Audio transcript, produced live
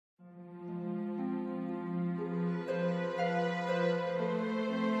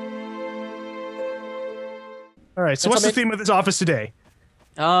All right. So what's the theme of this office today?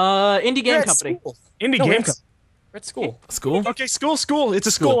 Indie game company. Indie game company. We're at school. School? Okay, school. It's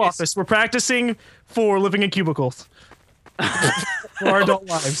a school office. We're practicing for living in cubicles. For our adult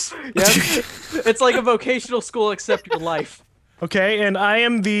lives. Yep. It's like a vocational school except your life. Okay, and I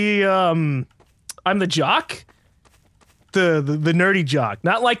am the I'm the jock. The nerdy jock.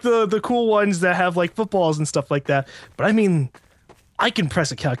 Not like the cool ones that have like footballs and stuff like that. But I mean, I can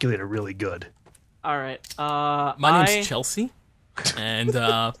press a calculator really good. Alright. My name's Chelsea. And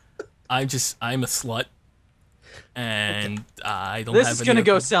I'm a slut. And I don't have This is gonna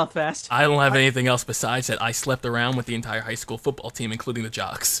go south fast. I don't have anything else besides that. I slept around with the entire high school football team, including the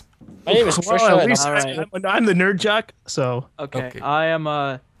jocks. My name is Well, Trisha. at least I'm the nerd jock, so Okay. I'm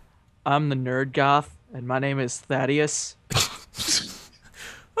the nerd goth, and my name is Thaddeus.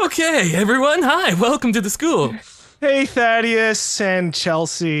 Okay, everyone, hi, welcome to the school. hey Thaddeus and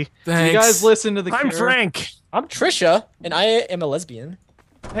Chelsea. Thanks. You guys listen to the I'm Cure? Frank. I'm Trisha, and I am a lesbian.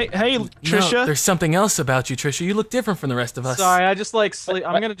 Hey Trisha. No, there's something else about you, Trisha. You look different from the rest of us. Sorry, I just like sleep.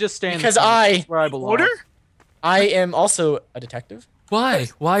 I'm gonna just stand Because I- where I belong. Order? I am also a detective. Why?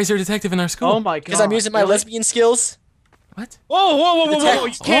 Why is there a detective in our school? Oh my god. Because I'm using my lesbian skills. What? Whoa!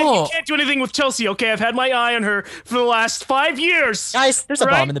 You Oh. can't do anything with Chelsea, okay? I've had my eye on her for the last 5 years. Guys, there's a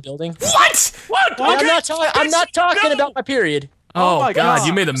Right? bomb in the building. What? What? I'm Okay, not talking no. about my period. Oh, my God, God.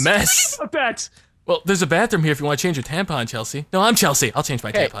 you made a mess. I bet. Well, there's a bathroom here if you want to change your tampon, Chelsea. No, I'm Chelsea. I'll change my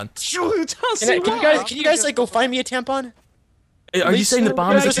Okay. tampon. Chelsea, Can you guys like go find me a tampon? Are you saying the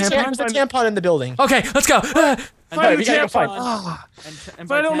bomb is a There's a tampon? tampon in the building. Okay, let's go. Find the we gotta go find tampon. it. Ah, And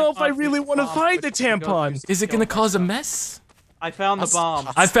but I by don't know if I tampon, really it's want to bomb, find the which you can go tampon. through Is it gonna cause a mess? I found the bomb.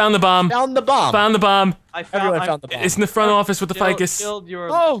 I found the bomb. Found the bomb. Found the bomb. Everyone found the bomb. It's in the front office with the ficus. Killed your,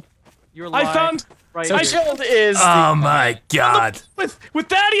 Oh, your I lie found right So here. Shield is Oh my God. with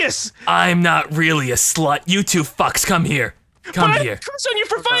Thaddeus. I'm not really a slut. You two fucks, come here. Come But I here. cursed on you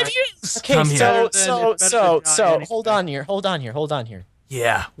for 5 years. Okay, Come here. so It's better than not hold on here.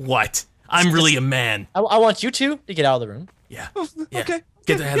 Yeah, what? I'm really a man. I want you two to get out of the room. Yeah. Okay.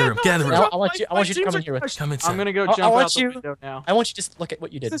 Get out of the room. Get out of the I room. want you to come in here with. Come inside. I'm gonna go I jump want out the you- window now. I want you to just look at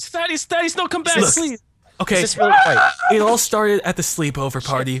what you did. This Thaddeus, no, come back, Look. please. Okay, Is this really right? it all started at the sleepover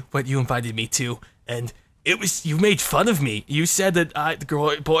party, what you invited me to, and it was, you made fun of me. You said that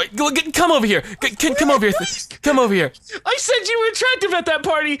the boy, come over here. Come over here. Come over here. I said you were attractive at that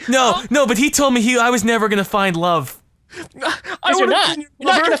party. No, but he told me I was never gonna find love. I You're would've not. been your You're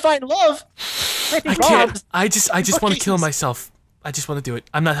not lover. gonna find love. I can't. I just want to kill myself. I just want to do it.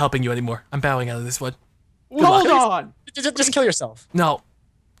 I'm not helping you anymore. I'm bowing out of this one. Hold on. Just kill yourself. No.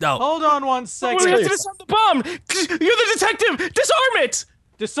 Hold on 1 We second. have to disarm the bomb. You're the detective. Disarm it.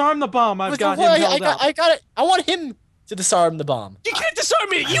 Disarm the bomb. I've got him Well, held up. I got it. I want him to disarm the bomb. You can't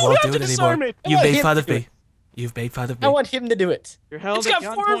disarm it. I You won't have do to it disarm anymore. it. You've want made him fun to of do me. You've made fun of I me. want him to do it. You're held It's at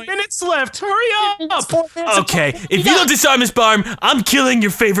got 4 gunpoint. minutes left. Hurry It's up. 4 minutes. Okay, if you don't disarm this bomb, I'm killing your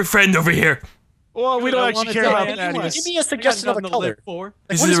favorite friend over here. Well, we don't I actually wanna care die about anyway. Thaddeus. Give me a suggestion of a color. For.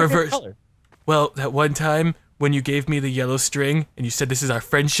 This What is a your favorite reverse. color? Well, that one time when you gave me the yellow string and you said this is our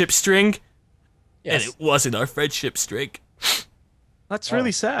friendship string, Yes. and it wasn't our friendship string. That's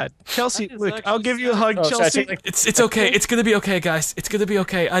really sad. Chelsea, That is look, I'll actually give you a sad. hug, Oh, should I Chelsea. take, like, It's okay. It's gonna be okay, guys. It's gonna be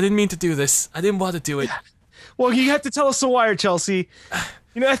okay. I didn't mean to do this. I didn't want to do it. Well, you have to tell us the wire, Chelsea.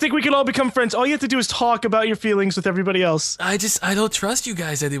 You know, I think we can all become friends. All you have to do is talk about your feelings with everybody else. I don't trust you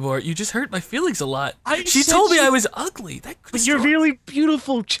guys anymore. You just hurt my feelings a lot. She said told me you- I was ugly. That could But you're really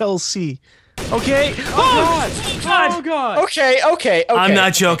beautiful, Chelsea. Okay? Oh God! Oh God! Okay. I'm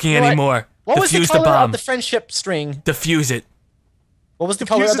not joking You know what? anymore. What was the Defuse color bomb. of the friendship string? Defuse it. What was the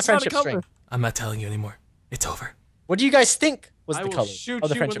color of the Defuse is not a friendship color. string? I'm not telling you anymore. It's over. What do you guys think was I the will color shoot of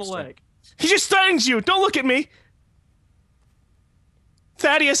the you in friendship the string? leg. He just threatens you. Don't look at me.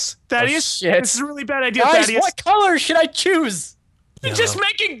 Thaddeus, shit. this is a really bad idea, Guys, Thaddeus. what color should I choose? You just Yellow.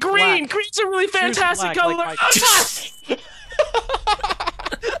 make it green. Black. Green's a really fantastic black, color. like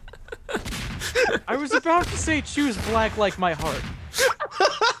I was about to say choose black like my heart.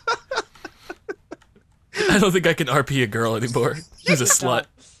 I don't think I can RP a girl anymore. Who's a slut.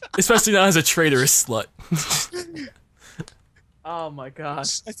 Especially not as a traitorous slut. Oh my God!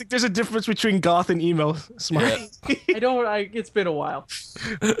 I think there's a difference between goth and emo. Smart. I don't. It's been a while.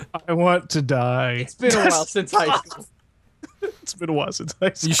 I want to die. It's been a while since high school. It's been a while since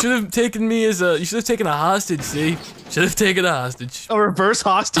I You should have taken me as a. You should have taken a hostage. See, should have taken a hostage. a reverse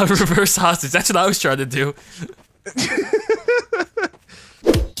hostage. A reverse hostage. That's what I was trying to do.